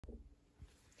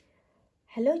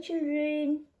Hello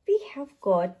children, we have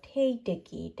got Hey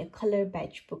Duggee, the color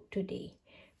badge book today,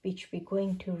 which we're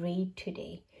going to read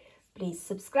today. Please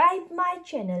subscribe my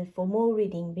channel for more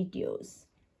reading videos.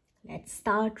 Let's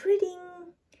start reading.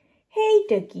 Hey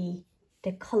Duggee,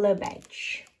 the color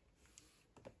badge.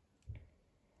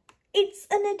 It's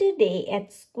another day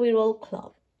at Squirrel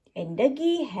Club, and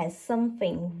Duggee has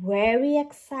something very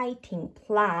exciting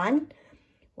planned.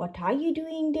 What are you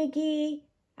doing, Duggee?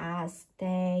 Asked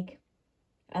Dag.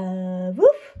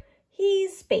 Woof!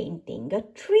 He's painting a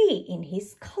tree in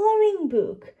his coloring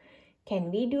book. Can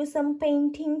we do some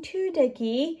painting too,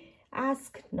 Duggee?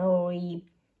 Asked Nori.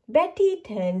 Betty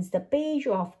turns the page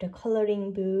of the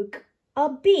coloring book. A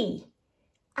bee.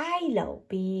 I love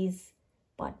bees.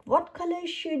 But what color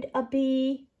should a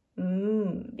bee?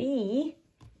 Bee.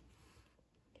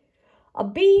 A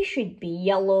bee should be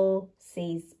yellow,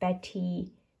 says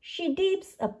Betty. She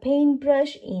dips a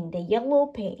paintbrush in the yellow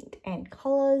paint and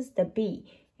colors the bee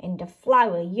and the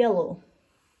flower yellow.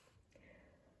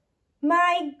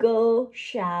 My go,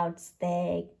 shouts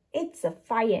Dag. It's a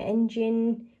fire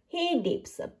engine. He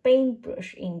dips a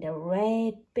paintbrush in the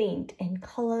red paint and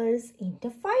colors in the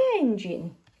fire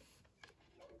engine.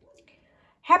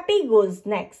 Happy goes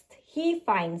next. He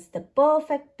finds the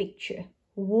perfect picture.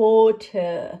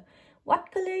 Water.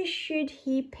 What color should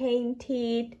he paint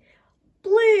it?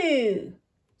 Blue.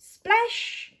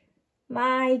 Splash.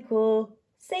 Michael,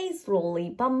 says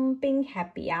Rolly, bumping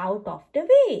Happy out of the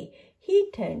way. He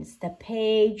turns the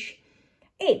page.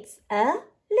 It's a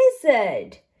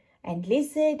lizard. And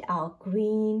lizards are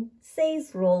green,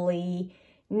 says Rolly.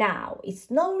 Now it's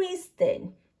Nori's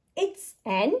turn. It's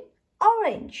an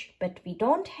orange, but we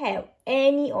don't have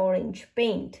any orange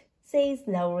paint, says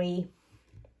Nori.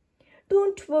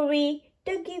 Don't worry,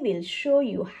 Duggee will show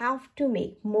you how to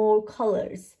make more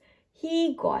colors.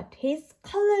 He got his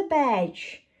color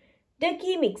badge.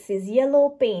 Duggee mixes yellow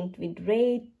paint with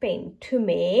red paint to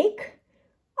make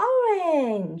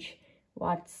orange.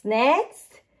 What's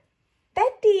next?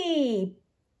 Betty.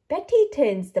 Betty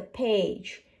turns the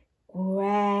page.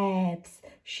 Grapes,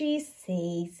 she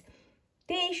says.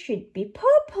 They should be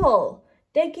purple.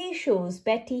 Duggee shows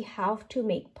Betty how to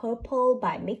make purple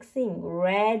by mixing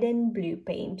red and blue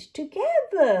paint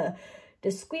together.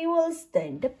 The squirrels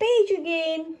turn the page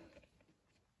again.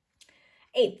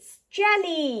 It's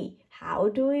jelly. How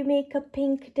do we make a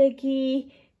pink,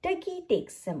 Duggee? Duggee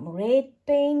takes some red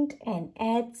paint and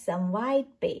adds some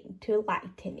white paint to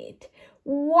lighten it.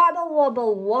 Wobble,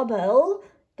 wobble, wobble.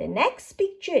 The next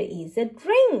picture is a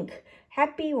drink.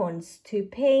 Happy wants to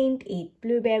paint it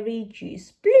blueberry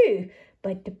juice blue,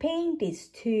 but the paint is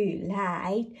too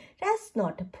light. That's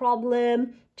not a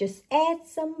problem. Just add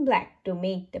some black to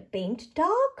make the paint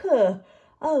darker.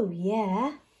 Oh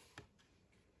yeah.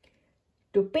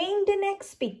 To paint the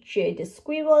next picture, the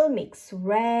squirrel mixes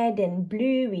red and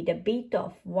blue with a bit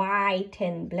of white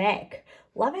and black.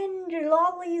 Lavender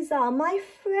lollies are my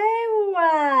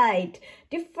favorite.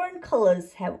 Different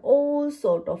colors have all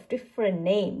sorts of different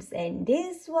names, and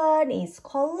this one is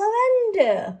called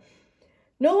lavender.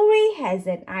 Nori has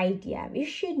an idea. We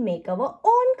should make our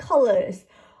own colors.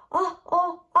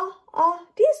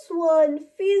 This one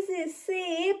fizzy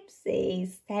sip,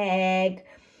 says Tag.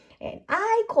 And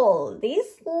I call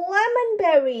this lemon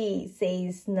berry,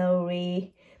 says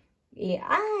Nori. Yeah,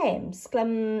 I am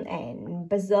Scrum and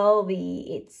Bazovi.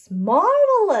 It's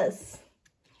marvelous.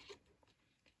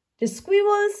 The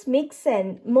squirrels mix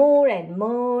and more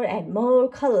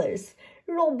colors.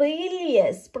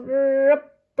 Lobelius,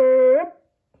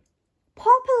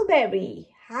 Purpleberry,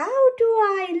 how do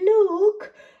I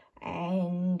look?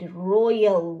 And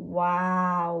royal,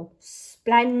 wow,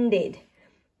 splendid.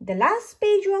 The last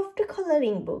page of the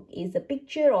coloring book is a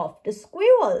picture of the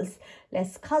squirrels.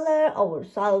 Let's color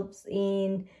ourselves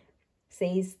in,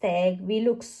 says Tag. We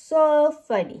look so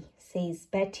funny, says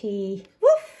Betty.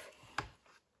 Woof!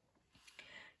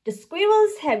 The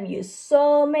squirrels have used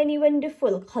so many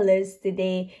wonderful colors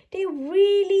today. They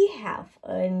really have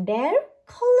earned their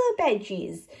color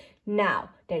badges.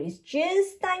 Now, there is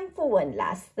just time for one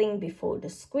last thing before the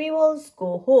squirrels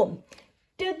go home.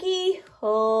 Duggee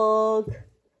hug.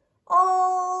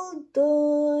 All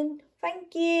done.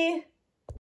 Thank you.